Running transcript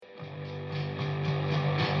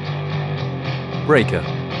Breaker.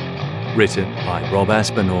 Written by Rob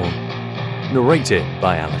Aspinall. Narrated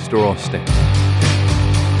by Alistair Austin.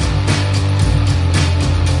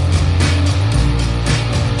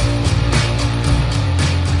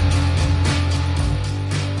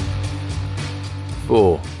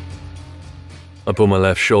 Four. I put my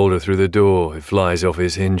left shoulder through the door. It flies off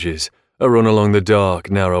its hinges. I run along the dark,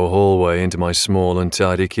 narrow hallway into my small and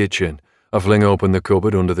tidy kitchen. I fling open the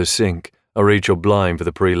cupboard under the sink. I reach up blind for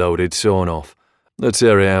the preloaded sawn-off. I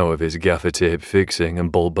tear it out of its gaffer tape fixing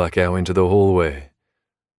and bolt back out into the hallway.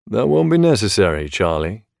 "That won't be necessary,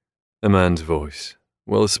 Charlie." A man's voice,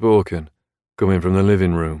 well spoken, coming from the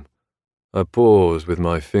living room. I pause with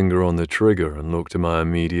my finger on the trigger and look to my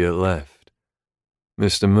immediate left.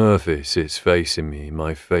 Mr. Murphy sits facing me in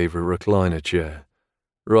my favourite recliner chair.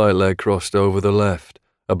 Right leg crossed over the left,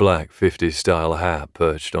 a black 50s-style hat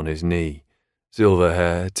perched on his knee, silver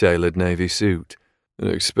hair, tailored navy suit, an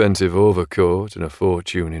expensive overcoat and a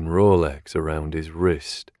fortune in Rolex around his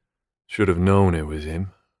wrist. Should have known it was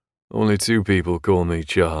him. Only two people call me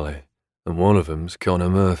Charlie, and one of them's Connor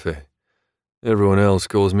Murphy. Everyone else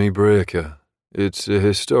calls me Breaker. It's a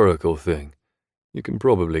historical thing. You can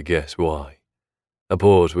probably guess why. I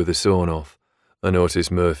pause with the sawn-off. I notice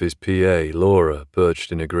Murphy's PA, Laura,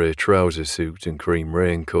 perched in a grey trouser suit and cream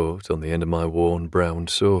raincoat on the end of my worn brown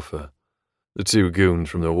sofa. The two goons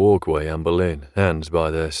from the walkway amble in, hands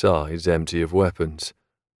by their sides, empty of weapons.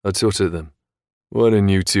 I tut at them. "Why didn't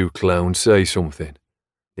you two clowns say something?"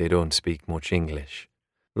 "They don't speak much English,"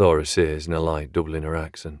 Laura says in a light Dubliner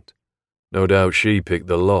accent. No doubt she picked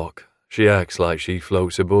the lock. She acts like she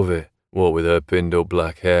floats above it, what with her pinned-up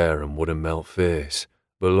black hair and wouldn't-melt face.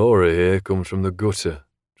 But Laura here comes from the gutter,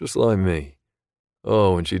 just like me.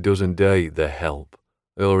 Oh, and she doesn't date the help.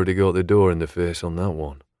 I already got the door in the face on that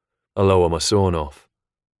one. I lower my sawn-off.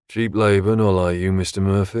 "Cheap labour, not like you, Mr.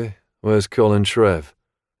 Murphy. Where's Colin Trev?"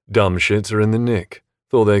 "Dumb shits are in the nick.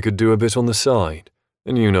 Thought they could do a bit on the side.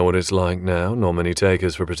 And you know what it's like now, not many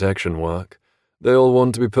takers for protection work. They all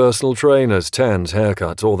want to be personal trainers, tans,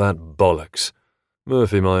 haircuts, all that bollocks."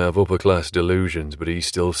 Murphy might have upper-class delusions, but he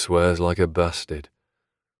still swears like a bastard.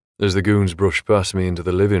 As the goons brush past me into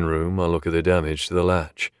the living room, I look at the damage to the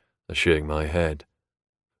latch. I shake my head.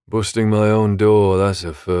 "Busting my own door, that's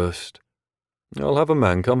a first." "I'll have a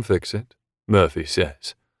man come fix it," Murphy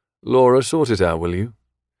says. "Laura, sort it out, will you?"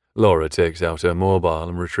 Laura takes out her mobile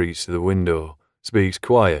and retreats to the window, speaks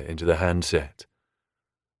quiet into the handset.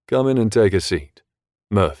 "Come in and take a seat,"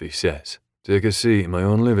 Murphy says. "Take a seat in my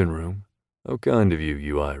own living room? How kind of you,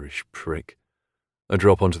 you Irish prick." I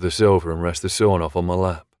drop onto the sofa and rest the sawn-off on my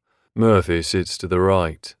lap. Murphy sits to the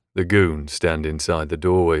right. The goons stand inside the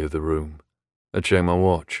doorway of the room. I check my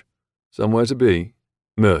watch. "Somewhere to be?"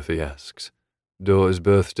 Murphy asks. "Daughter's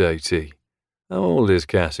birthday tea." "How old is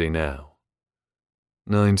Cassie now?"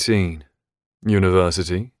 19.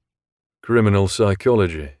 University? Criminal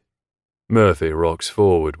psychology. Murphy rocks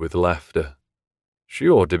forward with laughter. "She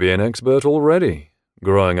ought to be an expert already,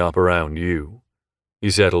 growing up around you."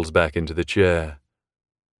 He settles back into the chair.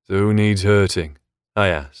 "So who needs hurting?" I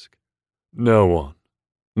ask. "No one,"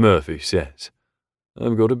 Murphy says.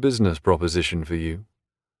 "I've got a business proposition for you.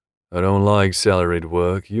 I don't like salaried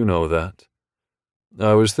work, you know that.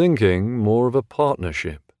 I was thinking more of a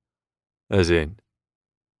partnership." "As in?"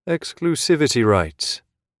 "Exclusivity rights,"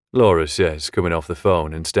 Laura says, coming off the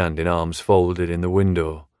phone and standing arms folded in the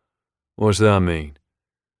window. "What's that mean?"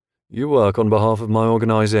 "You work on behalf of my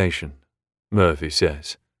organization," Murphy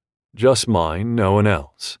says. "Just mine, no one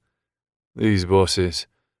else. These bosses,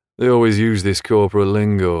 they always use this corporate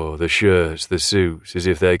lingo, the shirts, the suits, as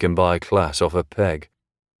if they can buy class off a peg.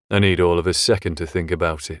 I need all of a second to think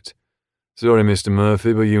about it. Sorry, Mr.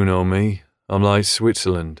 Murphy, but you know me. I'm like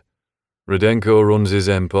Switzerland. Rudenko runs his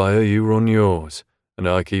empire, you run yours, and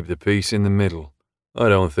I keep the peace in the middle. I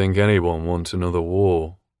don't think anyone wants another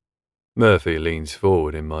war." Murphy leans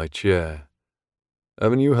forward in my chair.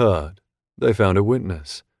 "Haven't you heard? They found a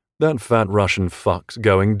witness. That fat Russian fuck's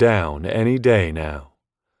going down any day now."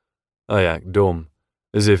 I act dumb,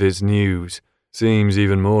 as if it's news. Seems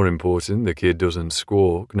even more important the kid doesn't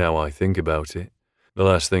squawk, now I think about it. The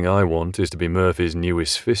last thing I want is to be Murphy's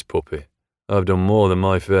newest fist puppet. I've done more than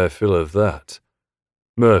my fair fill of that.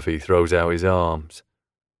 Murphy throws out his arms.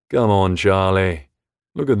 "Come on, Charlie.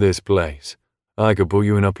 Look at this place. I could put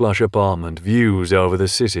you in a plush apartment, views over the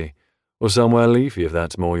city, or somewhere leafy if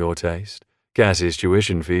that's more your taste. Cassie's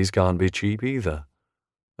tuition fees can't be cheap either.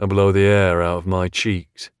 I blow the air out of my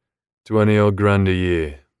cheeks. 20-odd grand a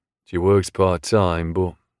year. She works part-time,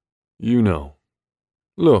 but you know."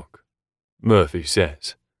 "Look," Murphy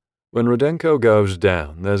says, "when Rudenko goes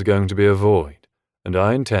down, there's going to be a void, and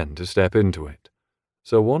I intend to step into it.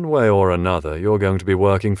 So one way or another, you're going to be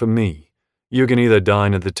working for me. You can either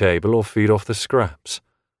dine at the table or feed off the scraps.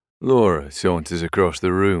 Laura saunters across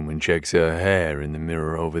the room and checks her hair in the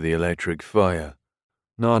mirror over the electric fire.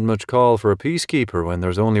 Not much call for a peacekeeper when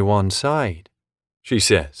there's only one side, she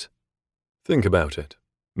says. Think about it,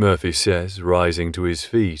 Murphy says, rising to his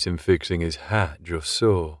feet and fixing his hat just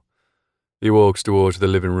so. He walks towards the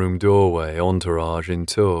living room doorway, entourage in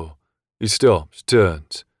tow. He stops,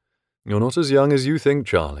 turns. You're not as young as you think,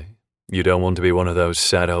 Charlie. You don't want to be one of those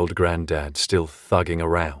sad old granddads still thugging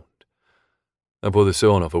around. I put the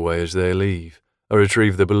sawn-off away as they leave. I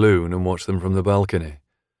retrieve the balloon and watch them from the balcony.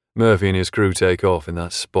 Murphy and his crew take off in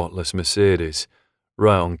that spotless Mercedes.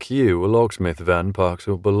 Right on cue, a locksmith van parks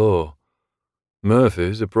up below.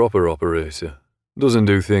 Murphy's a proper operator. Doesn't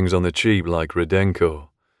do things on the cheap like Rudenko.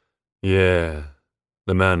 Yeah,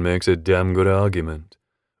 the man makes a damn good argument,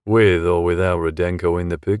 with or without Rudenko in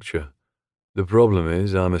the picture. The problem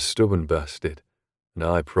is I'm a stubborn bastard, and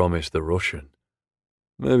I promised the Russian.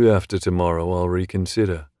 Maybe after tomorrow I'll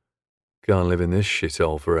reconsider. Can't live in this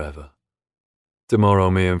shithole forever.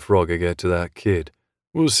 Tomorrow me and Frogger get to that kid.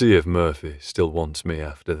 We'll see if Murphy still wants me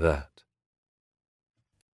after that.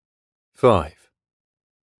 5.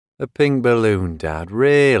 A pink balloon, Dad,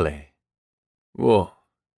 really? What?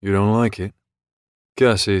 You don't like it?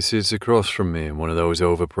 Cassie sits across from me in one of those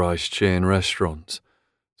overpriced chain restaurants.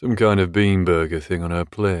 Some kind of bean burger thing on her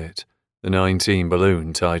plate, the 19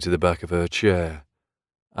 balloon tied to the back of her chair.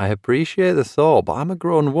 I appreciate the thought, but I'm a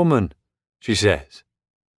grown woman, she says.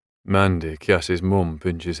 Mandy, Cassie's mum,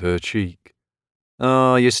 pinches her cheek.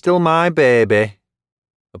 Oh, you're still my baby.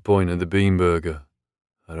 I point at the bean burger.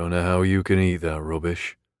 I don't know how you can eat that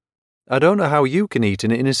rubbish. I don't know how you can eat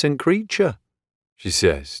an innocent creature, she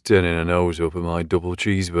says, turning her nose up at my double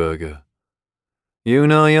cheeseburger. You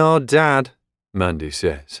know your dad, Mandy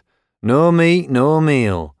says. No meat, no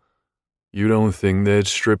meal. You don't think they'd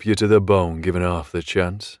strip you to the bone given half the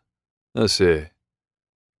chance? I say.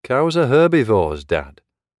 Cows are herbivores, Dad.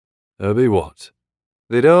 Herbie what?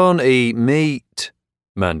 They don't eat meat,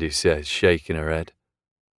 Mandy says, shaking her head.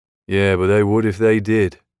 Yeah, but they would if they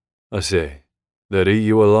did, I say. They'd eat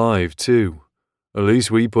you alive, too. At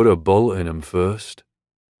least we put a bolt in 'em first.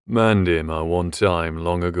 Mandy, my one-time,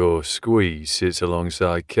 long-ago squeeze, sits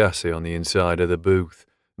alongside Cassie on the inside of the booth,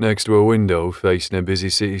 next to a window facing a busy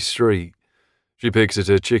city street. She picks at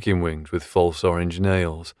her chicken wings with false orange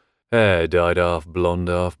nails, hair dyed half blonde,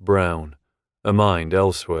 half brown, her mind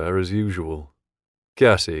elsewhere as usual.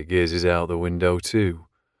 Cassie gazes out the window too.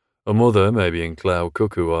 Her mother may be in cloud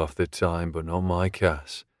cuckoo half the time, but not my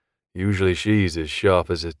Cass. Usually she's as sharp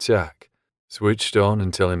as a tack, switched on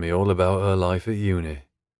and telling me all about her life at uni.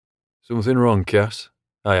 Something wrong, Cass?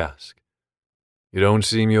 I ask. You don't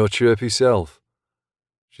seem your chirpy self.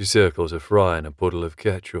 She circles a fry in a puddle of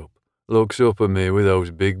ketchup, looks up at me with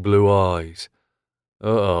those big blue eyes.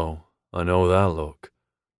 Uh-oh, I know that look.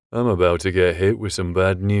 I'm about to get hit with some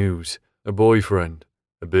bad news. A boyfriend,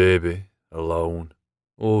 a baby, alone.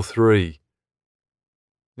 All three.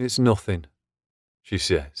 It's nothing, she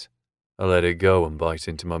says. I let it go and bite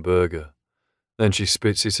into my burger. Then she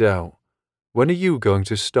spits it out. When are you going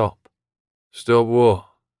to stop? Stop what?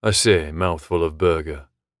 I say, mouthful of burger.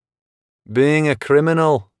 Being a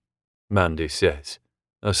criminal, Mandy says.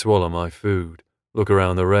 I swallow my food, look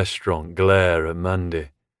around the restaurant, glare at Mandy.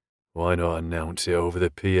 Why not announce it over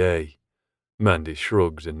the PA? Mandy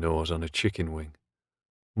shrugs and gnaws on a chicken wing.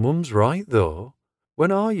 Mum's right, though.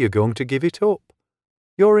 When are you going to give it up?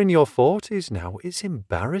 You're in your 40s now. It's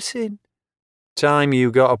embarrassing. Time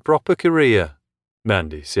you got a proper career,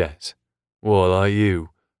 Mandy says. What, like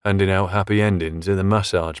you, handing out happy endings in the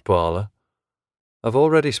massage parlour? I've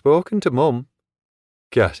already spoken to Mum,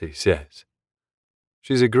 Cassie says.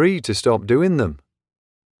 She's agreed to stop doing them.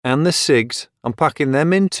 And the cigs, I'm packing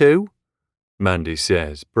them in too, Mandy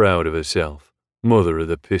says, proud of herself. Mother of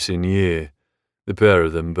the pissing year. The pair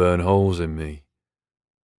of them burn holes in me.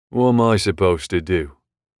 What am I supposed to do?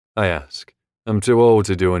 I ask. I'm too old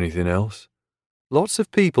to do anything else. Lots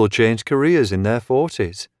of people change careers in their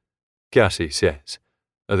 40s, Cassie says.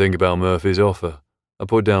 I think about Murphy's offer. I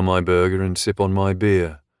put down my burger and sip on my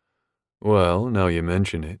beer. Well, now you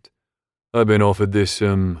mention it, I've been offered this,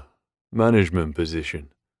 management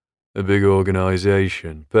position. A big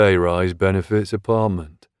organisation, pay rise, benefits,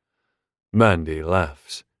 apartment. Mandy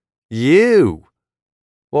laughs. You?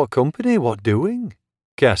 What company, what doing?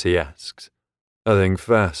 Cassie asks. I think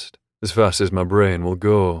fast as my brain will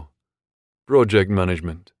go. Project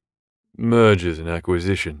management. Mergers and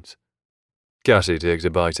acquisitions. Cassie takes a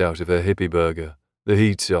bite out of her hippie burger. The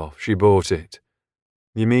heat's off, she bought it.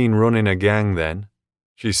 You mean running a gang then?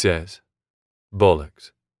 She says.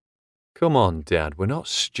 Bollocks. Come on, Dad, we're not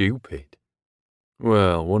stupid.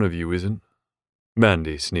 Well, one of you isn't.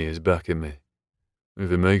 Mandy sneers back at me.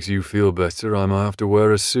 If it makes you feel better, I might have to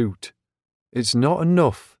wear a suit. It's not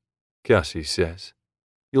enough, Cassie says.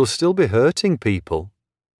 You'll still be hurting people.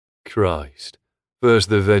 Christ. First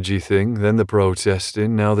the veggie thing, then the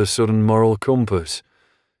protesting, now the sudden moral compass.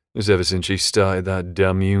 It's ever since she started that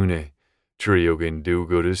damn uni. Tree-hugging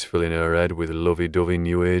do-gooders filling her head with lovey-dovey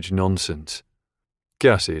new age nonsense.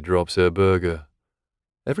 Cassie drops her burger.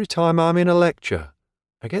 Every time I'm in a lecture,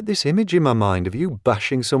 I get this image in my mind of you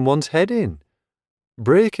bashing someone's head in,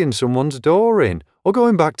 breaking someone's door in, or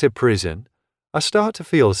going back to prison. I start to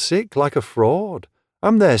feel sick, like a fraud.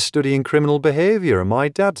 I'm there studying criminal behaviour and my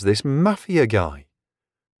dad's this mafia guy.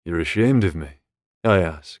 You're ashamed of me? I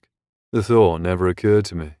ask. The thought never occurred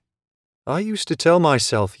to me. I used to tell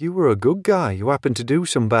myself you were a good guy who happened to do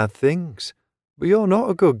some bad things. But you're not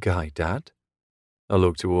a good guy, Dad. I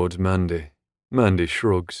look towards Mandy. Mandy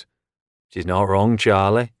shrugs. She's not wrong,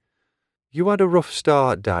 Charlie. You had a rough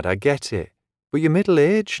start, Dad, I get it. But you're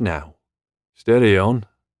middle-aged now. Steady on,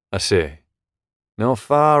 I say. Not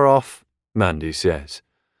far off, Mandy says.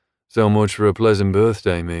 So much for a pleasant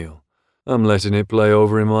birthday meal. I'm letting it play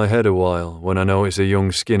over in my head a while when I know it's a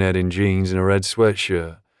young skinhead in jeans and a red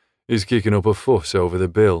sweatshirt. He's kicking up a fuss over the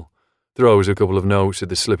bill, throws a couple of notes at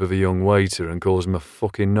the slip of a young waiter and calls him a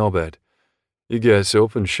fucking knobhead. He gets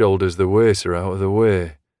up and shoulders the waiter out of the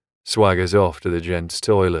way, swaggers off to the gents'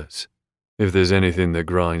 toilets. If there's anything that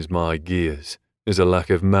grinds my gears, it's a lack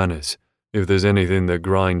of manners. If there's anything that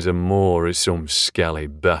grinds 'em more, it's some scally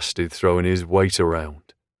bastard throwing his weight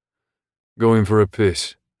around. Going for a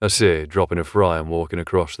piss, I say, dropping a fry and walking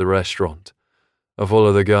across the restaurant. I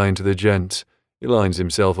follow the guy into the gents. He lines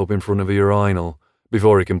himself up in front of a urinal.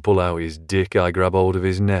 Before he can pull out his dick, I grab hold of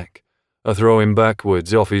his neck. I throw him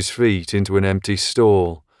backwards, off his feet, into an empty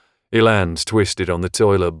stall. He lands twisted on the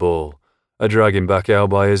toilet bowl. I drag him back out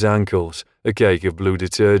by his ankles, a cake of blue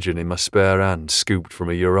detergent in my spare hand scooped from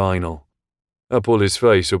a urinal. I pull his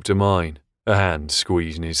face up to mine, a hand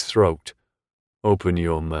squeezing his throat. Open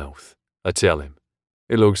your mouth, I tell him.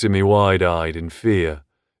 He looks at me wide-eyed in fear,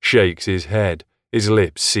 shakes his head, his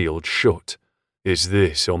lips sealed shut. It's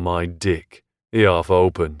this on my dick. He half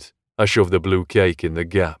opens. I shove the blue cake in the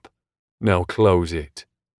gap. Now close it.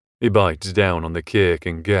 He bites down on the cake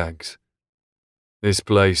and gags. This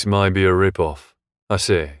place might be a rip-off, I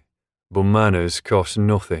say, but manners cost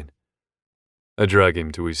nothing. I drag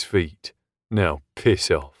him to his feet. Now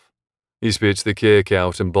piss off. He spits the cake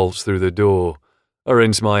out and bolts through the door. I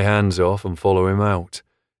rinse my hands off and follow him out.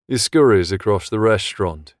 He scurries across the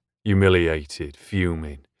restaurant, humiliated,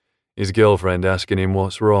 fuming. His girlfriend asking him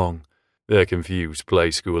what's wrong, their confused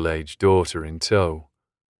play-school-aged daughter in tow.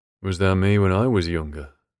 Was that me when I was younger?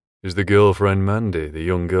 Is the girlfriend Mandy the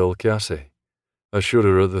young girl Cassie? I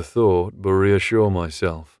shudder at the thought, but reassure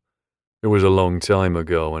myself. It was a long time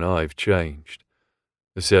ago and I've changed.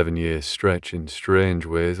 The 7-year stretch in strange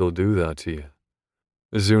ways will do that to you.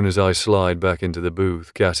 As soon as I slide back into the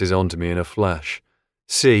booth, Cassie's onto me in a flash.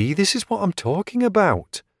 See, this is what I'm talking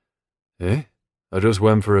about. Eh? I just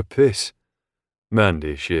went for a piss.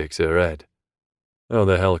 Mandy shakes her head. How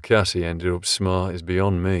the hell Cassie ended up smart is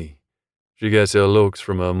beyond me. She gets her looks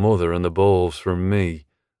from her mother and the balls from me,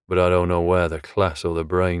 but I don't know where the class or the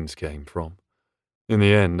brains came from. In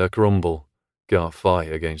the end, I crumble. Can't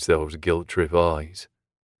fight against those guilt-trip eyes.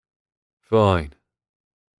 Fine.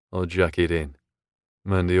 I'll jack it in.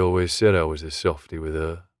 Mandy always said I was a softy with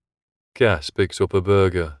her. Cass picks up a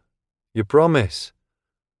burger. You promise?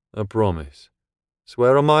 I promise.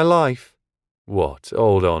 Swear on my life? What?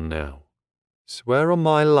 Hold on now. Swear on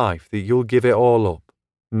my life that you'll give it all up.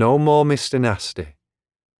 No more Mr. Nasty.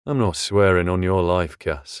 I'm not swearing on your life,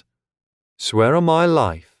 Cass. Swear on my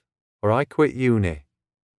life, or I quit uni.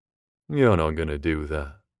 You're not going to do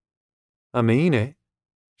that. I mean it,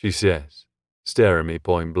 she says, staring me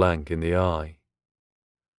point blank in the eye.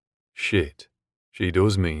 Shit, she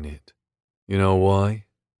does mean it. You know why?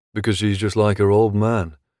 Because she's just like her old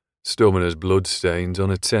man, stubbing as bloodstains on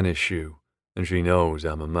a tennis shoe, and she knows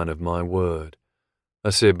I'm a man of my word. I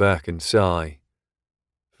sit back and sigh.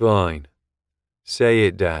 Fine. Say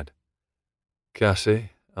it, Dad. Cassie,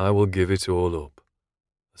 I will give it all up.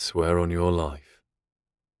 I swear on your life.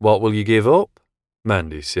 What will you give up?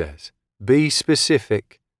 Mandy says. Be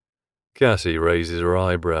specific. Cassie raises her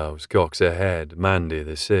eyebrows, cocks her head, Mandy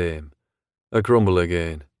the same. I crumble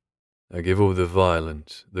again. I give up the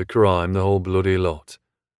violence, the crime, the whole bloody lot.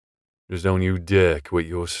 Just don't you dare quit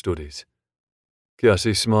your studies.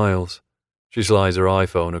 Cassie smiles. She slides her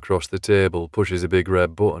iPhone across the table, pushes a big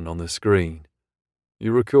red button on the screen.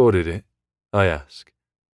 You recorded it? I ask.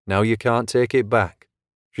 Now you can't take it back,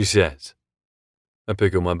 she says. I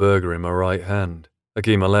pick up my burger in my right hand. I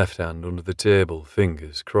keep my left hand under the table,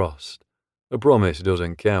 fingers crossed. A promise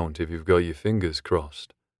doesn't count if you've got your fingers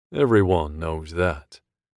crossed. Everyone knows that.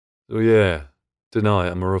 So yeah, tonight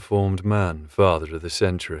I'm a reformed man, father of the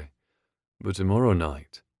century. But tomorrow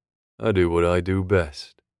night, I do what I do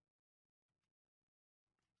best.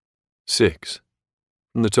 6.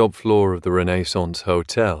 From the top floor of the Renaissance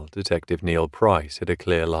Hotel, Detective Neil Price had a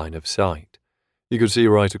clear line of sight. He could see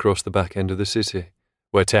right across the back end of the city,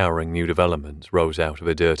 where towering new developments rose out of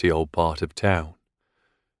a dirty old part of town.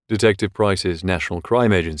 Detective Price's National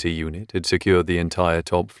Crime Agency unit had secured the entire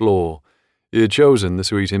top floor. He had chosen the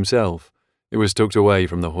suite himself. It was tucked away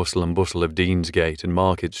from the hustle and bustle of Deansgate and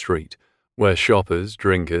Market Street, where shoppers,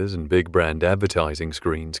 drinkers, and big brand advertising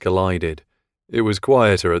screens collided. It was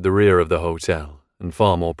quieter at the rear of the hotel, and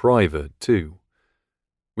far more private, too.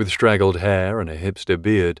 With straggled hair and a hipster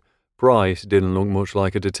beard, Price didn't look much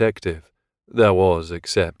like a detective. There was,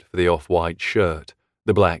 except for the off-white shirt,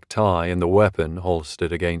 the black tie, and the weapon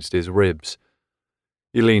holstered against his ribs.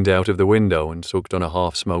 He leaned out of the window and sucked on a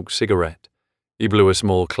half-smoked cigarette. He blew a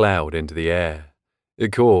small cloud into the air.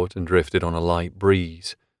 It caught and drifted on a light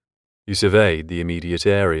breeze. He surveyed the immediate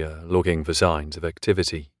area, looking for signs of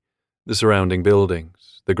activity. The surrounding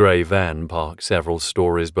buildings, the grey van parked several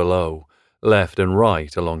stories below, left and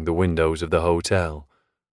right along the windows of the hotel.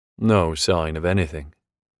 No sign of anything.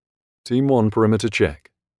 Team 1 perimeter check,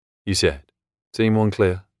 he said. Team 1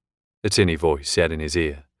 clear, a tinny voice said in his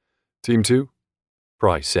ear. Team 2?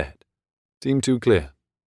 Price said. Team 2 clear.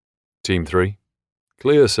 Team 3?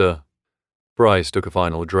 Clear, sir. Price took a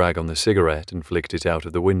final drag on the cigarette and flicked it out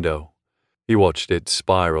of the window. He watched it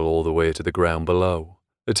spiral all the way to the ground below,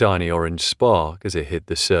 a tiny orange spark as it hit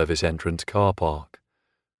the service entrance car park.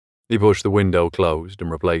 He pushed the window closed and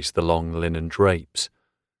replaced the long linen drapes.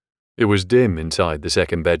 It was dim inside the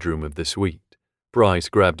second bedroom of the suite. Price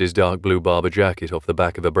grabbed his dark blue Barber jacket off the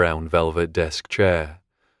back of a brown velvet desk chair.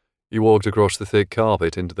 He walked across the thick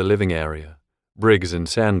carpet into the living area. Briggs and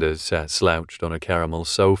Sanders sat slouched on a caramel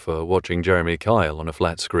sofa watching Jeremy Kyle on a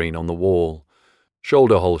flat screen on the wall.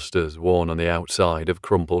 Shoulder holsters worn on the outside of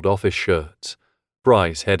crumpled office shirts.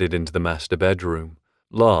 Price headed into the master bedroom,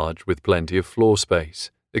 large with plenty of floor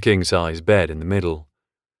space, a king-size bed in the middle.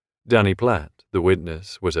 Danny Platt, the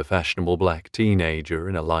witness, was a fashionable black teenager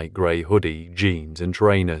in a light grey hoodie, jeans, and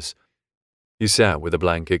trainers. He sat with a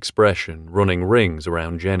blank expression, running rings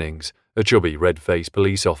around Jennings, a chubby, red-faced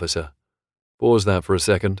police officer. Pause that for a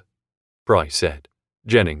second, Price said.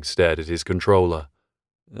 Jennings stared at his controller.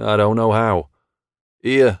 I don't know how.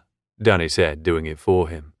 Here, Danny said, doing it for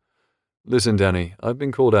him. Listen, Danny, I've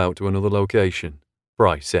been called out to another location,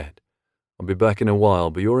 Price said. I'll be back in a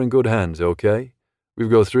while, but you're in good hands, okay? We've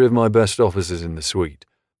got 3 of my best officers in the suite,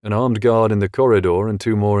 an armed guard in the corridor and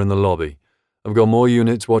 2 more in the lobby. I've got more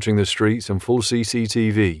units watching the streets and full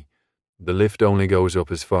CCTV. The lift only goes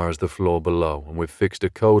up as far as the floor below, and we've fixed a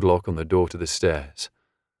code lock on the door to the stairs.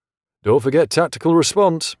 Don't forget tactical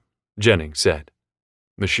response, Jennings said.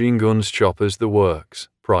 Machine guns, choppers, the works,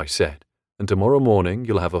 Price said, and tomorrow morning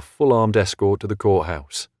you'll have a full-armed escort to the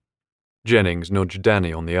courthouse. Jennings nudged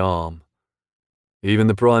Danny on the arm. Even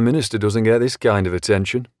the Prime Minister doesn't get this kind of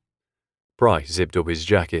attention. Price zipped up his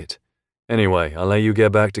jacket. Anyway, I'll let you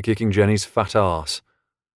get back to kicking Jenny's fat arse.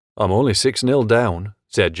 I'm only 6-0 down,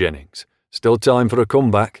 said Jennings. Still time for a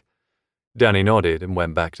comeback. Danny nodded and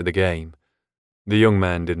went back to the game. The young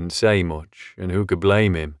man didn't say much, and who could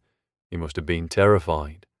blame him? He must have been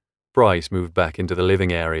terrified. Price moved back into the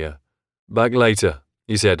living area. Back later,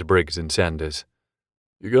 he said to Briggs and Sanders.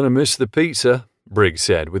 You're going to miss the pizza, Briggs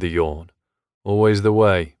said with a yawn. Always the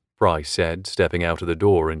way, Price said, stepping out of the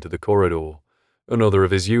door into the corridor. Another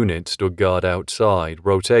of his unit stood guard outside,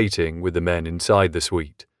 rotating with the men inside the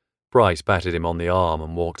suite. Price patted him on the arm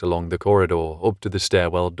and walked along the corridor up to the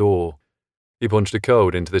stairwell door. He punched a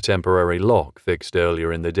code into the temporary lock fixed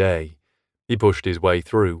earlier in the day. He pushed his way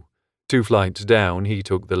through. 2 flights down, he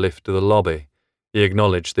took the lift to the lobby. He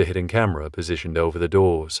acknowledged the hidden camera positioned over the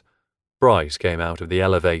doors. Price came out of the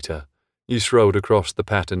elevator. He strode across the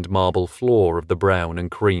patterned marble floor of the brown and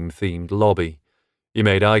cream-themed lobby. He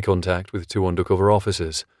made eye contact with 2 undercover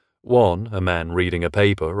officers. One, a man reading a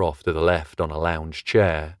paper off to the left on a lounge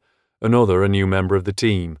chair. Another, a new member of the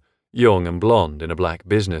team, young and blonde in a black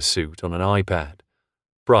business suit on an iPad.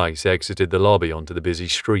 Price exited the lobby onto the busy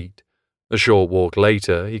street. A short walk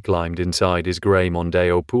later, he climbed inside his grey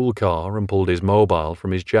Mondeo pool car and pulled his mobile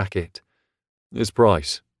from his jacket. It's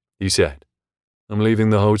Price, he said. I'm leaving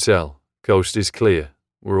the hotel. Coast is clear.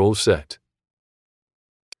 We're all set.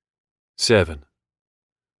 7.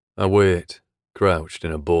 I wait, crouched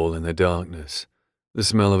in a ball in the darkness. The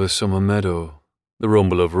smell of a summer meadow, the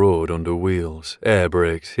rumble of road under wheels, air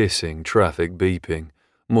brakes hissing, traffic beeping,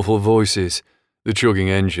 muffled voices, the chugging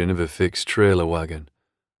engine of a fixed trailer wagon.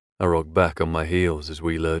 I rock back on my heels as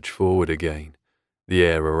we lurch forward again, the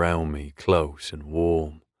air around me close and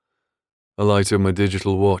warm. I light up my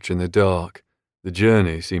digital watch in the dark. The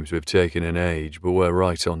journey seems to have taken an age, but we're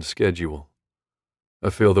right on schedule. I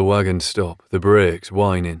feel the wagon stop, the brakes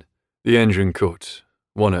whining, the engine cuts.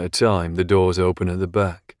 One at a time, the doors open at the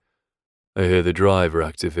back. I hear the driver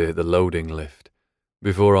activate the loading lift.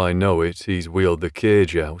 Before I know it, he's wheeled the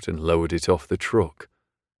cage out and lowered it off the truck.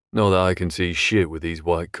 Not that I can see shit with these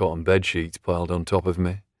white cotton bedsheets piled on top of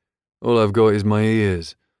me. All I've got is my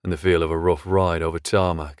ears and the feel of a rough ride over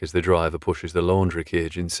tarmac as the driver pushes the laundry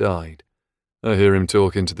cage inside. I hear him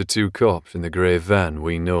talking to the two cops in the grey van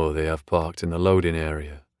we know they have parked in the loading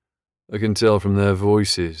area. I can tell from their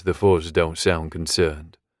voices the fuzz don't sound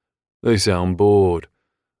concerned. They sound bored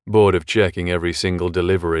of checking every single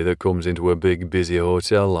delivery that comes into a big busy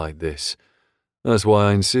hotel like this. That's why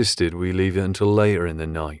I insisted we leave it until later in the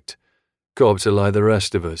night. Cops are like the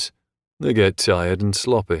rest of us. They get tired and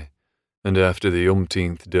sloppy, and after the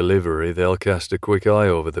umpteenth delivery they'll cast a quick eye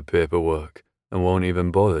over the paperwork and won't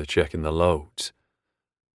even bother checking the loads.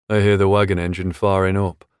 I hear the wagon engine firing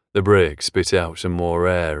up. The brakes spit out some more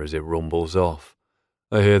air as it rumbles off.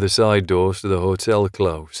 I hear the side doors to the hotel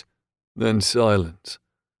close. Then silence.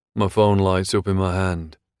 My phone lights up in my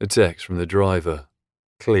hand. A text from the driver.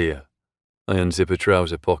 Clear. I unzip a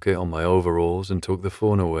trouser pocket on my overalls and tuck the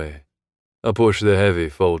phone away. I push the heavy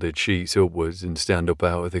folded sheets upwards and stand up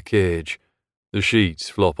out of the cage. The sheets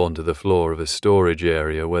flop onto the floor of a storage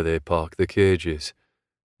area where they park the cages.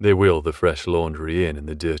 They wheel the fresh laundry in and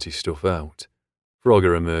the dirty stuff out.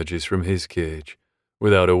 Frogger emerges from his cage.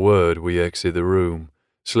 Without a word, we exit the room,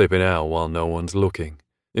 slipping out while no one's looking,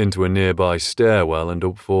 into a nearby stairwell and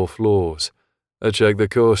up 4 floors. I check the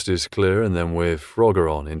coast is clear and then wave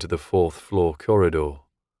Frogger on into the 4th floor corridor.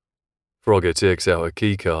 Frogger takes out a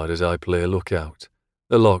keycard as I play lookout.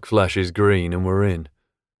 The lock flashes green and we're in.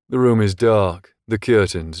 The room is dark, the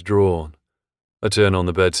curtains drawn. I turn on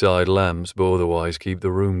the bedside lamps but otherwise keep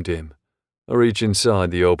the room dim. I reach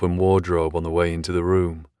inside the open wardrobe on the way into the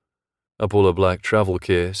room. I pull a black travel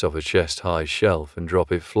case off a chest-high shelf and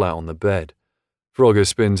drop it flat on the bed. Frogger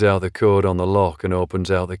spins out the code on the lock and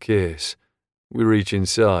opens out the case. We reach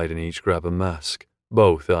inside and each grab a mask,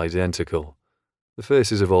 both identical. The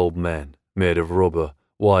faces of old men, made of rubber,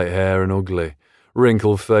 white hair and ugly,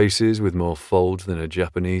 wrinkled faces with more folds than a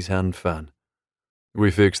Japanese hand fan.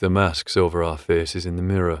 We fix the masks over our faces in the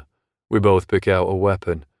mirror. We both pick out a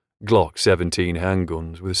weapon, Glock 17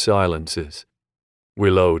 handguns with silencers.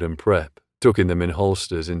 We load and prep, tucking them in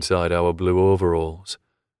holsters inside our blue overalls.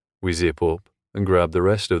 We zip up and grab the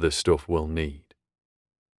rest of the stuff we'll need.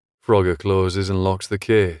 Frogger closes and locks the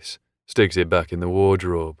case, sticks it back in the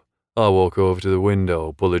wardrobe. I walk over to the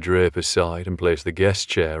window, pull a drape aside and place the guest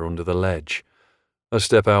chair under the ledge. I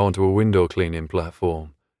step out onto a window cleaning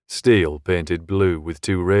platform, steel painted blue with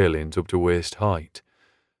 2 railings up to waist height.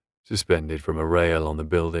 Suspended from a rail on the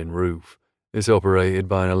building roof, it's operated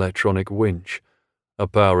by an electronic winch. I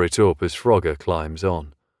power it up as Frogger climbs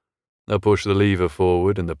on. I push the lever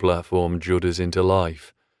forward and the platform judders into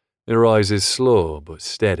life. It rises slow but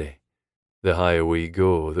steady. The higher we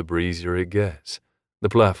go, the breezier it gets. The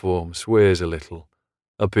platform sways a little.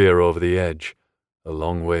 I peer over the edge, a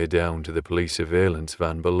long way down to the police surveillance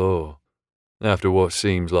van below. After what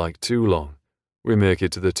seems like too long, we make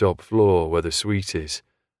it to the top floor where the suite is.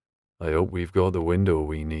 I hope we've got the window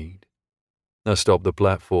we need. I stop the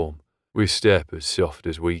platform. We step as soft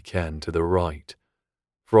as we can to the right.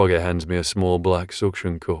 Frogger hands me a small black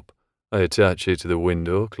suction cup. I attach it to the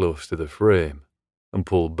window close to the frame and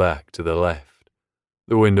pull back to the left.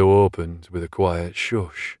 The window opens with a quiet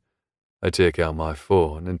shush. I take out my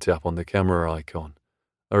phone and tap on the camera icon.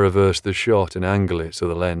 I reverse the shot and angle it so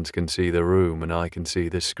the lens can see the room and I can see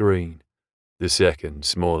the screen. The second,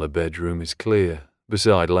 smaller bedroom is clear,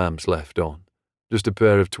 beside lamps left on. Just a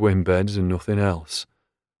pair of twin beds and nothing else.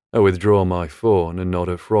 I withdraw my phone and nod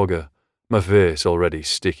at Frogger, my face already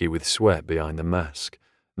sticky with sweat behind the mask,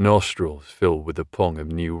 nostrils filled with the pong of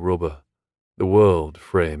new rubber. The world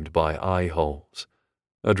framed by eye holes.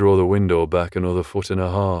 I draw the window back another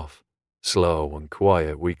 1.5 feet. Slow and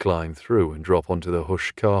quiet, we climb through and drop onto the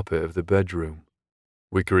hushed carpet of the bedroom.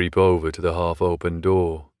 We creep over to the half-open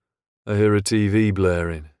door. I hear a TV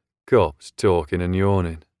blaring, cops talking and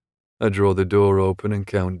yawning. I draw the door open and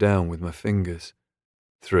count down with my fingers.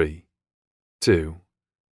 3, 2.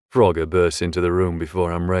 Frogger bursts into the room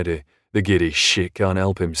before I'm ready, The giddy shit can't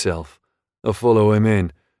help himself. I follow him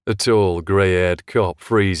in. A tall, grey-haired cop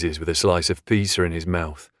freezes with a slice of pizza in his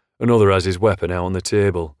mouth. Another has his weapon out on the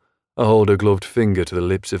table. I hold a gloved finger to the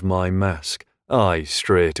lips of my mask, eyes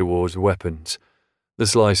straight towards weapons. The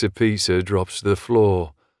slice of pizza drops to the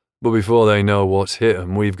floor, but before they know what's hit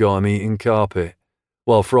 'em, we've got 'em eating carpet.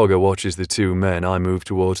 While Frogger watches the two men, I move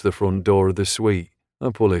towards the front door of the suite. I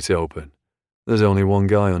pull it open. There's only one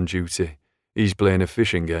guy on duty. He's playing a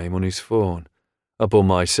fishing game on his phone. I pull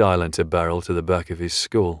my silencer barrel to the back of his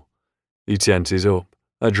skull. He tenses up.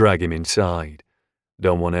 I drag him inside.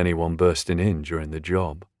 Don't want anyone bursting in during the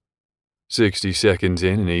job. 60 seconds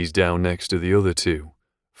in and he's down next to the other two.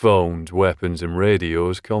 Phones, weapons and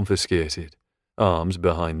radios confiscated. Arms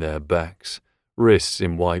behind their backs. Wrists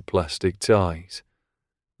in white plastic ties.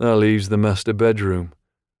 That leaves the master bedroom.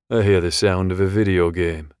 I hear the sound of a video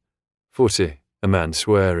game. Footy, a man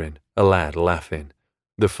swearing, a lad laughing.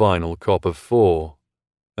 The final cop of 4,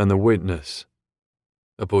 and the witness.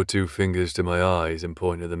 I put 2 fingers to my eyes and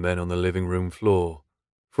point at the men on the living room floor.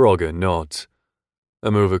 Frogger nods. I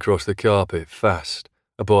move across the carpet, fast.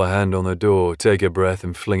 I put a hand on the door, take a breath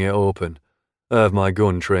and fling it open. I have my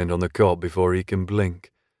gun trained on the cop before he can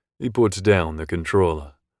blink. He puts down the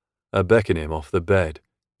controller. I beckon him off the bed.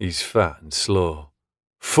 He's fat and slow.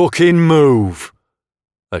 "Fucking move!"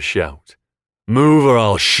 I shout. "Move or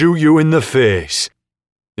I'll shoot you in the face!"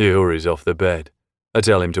 He hurries off the bed. I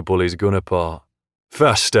tell him to pull his gun apart.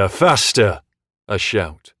 "Faster, faster!" I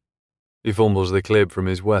shout. He fumbles the clip from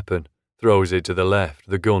his weapon, throws it to the left,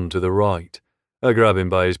 the gun to the right. I grab him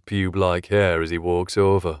by his pube-like hair as he walks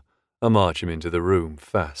over. I march him into the room,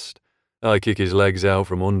 fast. I kick his legs out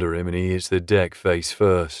from under him and he hits the deck face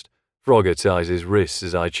first. Frogger ties his wrists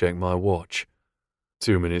as I check my watch.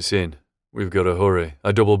 2 minutes in. We've got to hurry.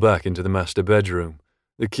 I double back into the master bedroom.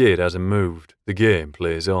 The kid hasn't moved. The game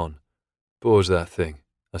plays on. "Pause that thing,"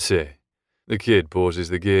 I say. The kid pauses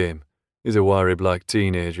the game. He's a wiry black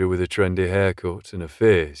teenager with a trendy haircut and a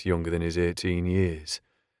face younger than his 18 years.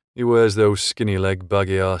 He wears those skinny-leg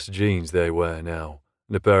baggy-ass jeans they wear now,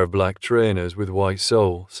 and a pair of black trainers with white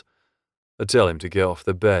soles. I tell him to get off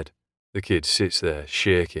the bed. The kid sits there,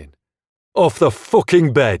 shaking. "Off the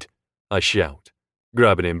fucking bed!" I shout,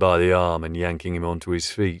 grabbing him by the arm and yanking him onto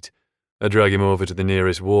his feet. I drag him over to the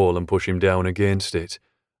nearest wall and push him down against it.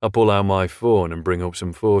 I pull out my phone and bring up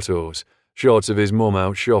some photos, shots of his mum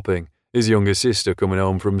out shopping, his younger sister coming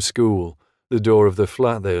home from school, the door of the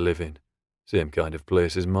flat they live in. Same kind of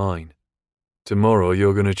place as mine. "Tomorrow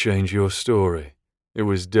you're going to change your story. It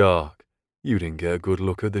was dark. You didn't get a good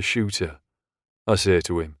look at the shooter," I say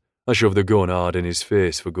to him. I shove the gun hard in his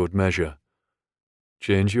face for good measure.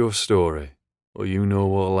 "Change your story, or you know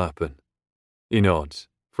what'll happen." He nods,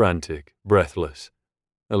 frantic, breathless.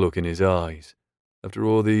 I look in his eyes. After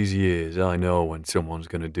all these years, I know when someone's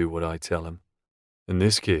going to do what I tell him. And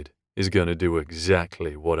this kid is going to do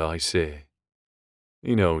exactly what I say.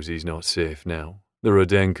 He knows he's not safe now. The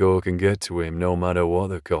Rodenko can get to him no matter what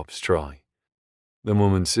the cops try. The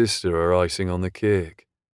mum and sister are icing on the cake.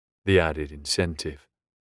 The added incentive.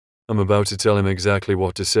 I'm about to tell him exactly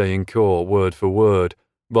what to say in court, word for word,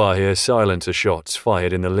 but I hear silencer shots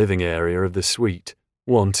fired in the living area of the suite.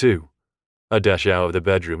 1, 2. I dash out of the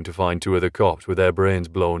bedroom to find 2 of the cops with their brains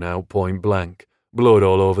blown out point blank, blood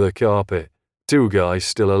all over the carpet. 2 guys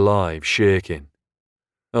still alive, shaking.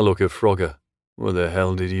 I look at Frogger. "What the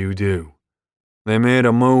hell did you do?" "They made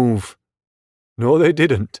a move." "No, they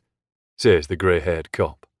didn't," says the grey-haired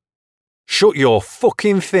cop. "Shut your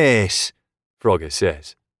fucking face," Frogger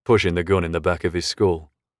says, pushing the gun in the back of his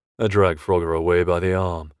skull. I drag Frogger away by the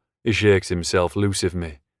arm. He shakes himself loose of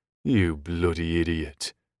me. "You bloody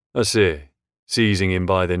idiot," I say, seizing him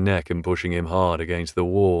by the neck and pushing him hard against the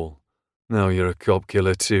wall. "Now you're a cop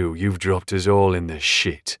killer too. You've dropped us all in the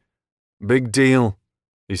shit." "Big deal,"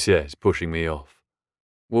 he says, pushing me off.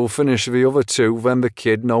 "We'll finish the other 2, then the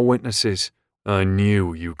kid, no witnesses." "I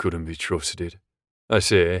knew you couldn't be trusted," I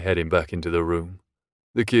say, heading back into the room.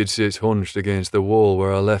 The kid sits hunched against the wall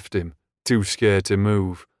where I left him, too scared to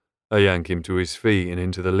move. I yank him to his feet and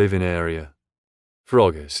into the living area.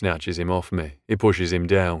 Frogger snatches him off me. He pushes him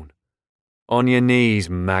down. "On your knees,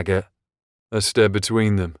 maggot." I step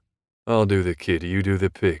between them. "I'll do the kid, you do the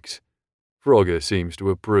pigs." Frogger seems to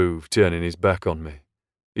approve, turning his back on me.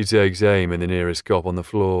 He takes aim at the nearest cop on the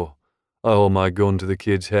floor. I hold my gun to the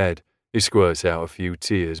kid's head. He squirts out a few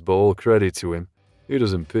tears, but all credit to him. He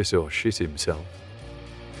doesn't piss or shit himself.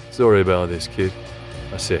 "Sorry about this, kid,"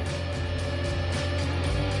 I say.